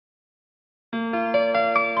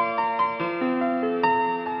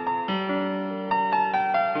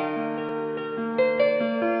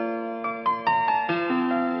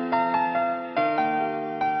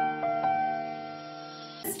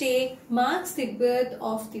marks the birth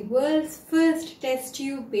of the world's first test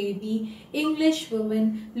tube baby, English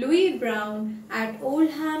woman Louise Brown, at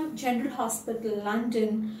Oldham General Hospital,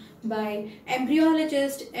 London, by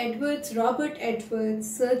embryologist Robert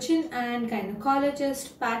Edwards, surgeon and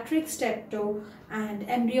gynecologist Patrick Steptoe, and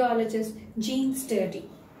embryologist Jean Sturdy.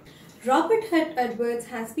 Robert Edwards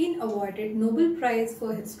has been awarded Nobel Prize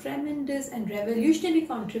for his tremendous and revolutionary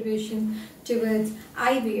contribution towards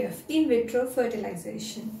IVF, in vitro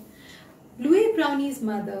fertilization. Louise Brownie's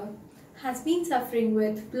mother has been suffering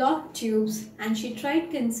with blocked tubes, and she tried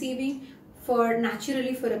conceiving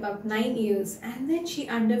naturally for about 9 years, and then she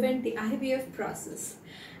underwent the IVF process.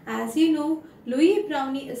 As you know, Louise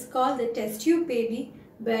Brownie is called the test tube baby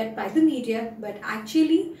by the media, but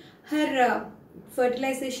actually her her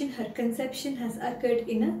conception has occurred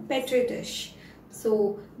in a petri dish.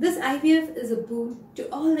 So this IVF is a boon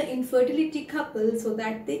to all the infertility couples so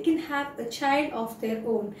that they can have a child of their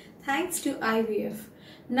own thanks to IVF.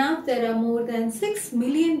 Now there are more than 6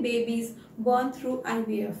 million babies born through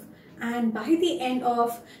IVF, and by the end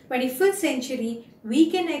of 21st century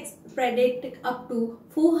we can predict up to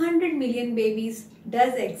 400 million babies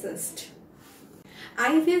does exist.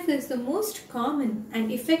 IVF is the most common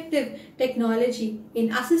and effective technology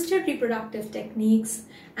in assisted reproductive techniques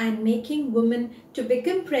and making women to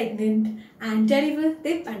become pregnant and deliver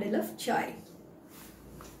their bundle of joy.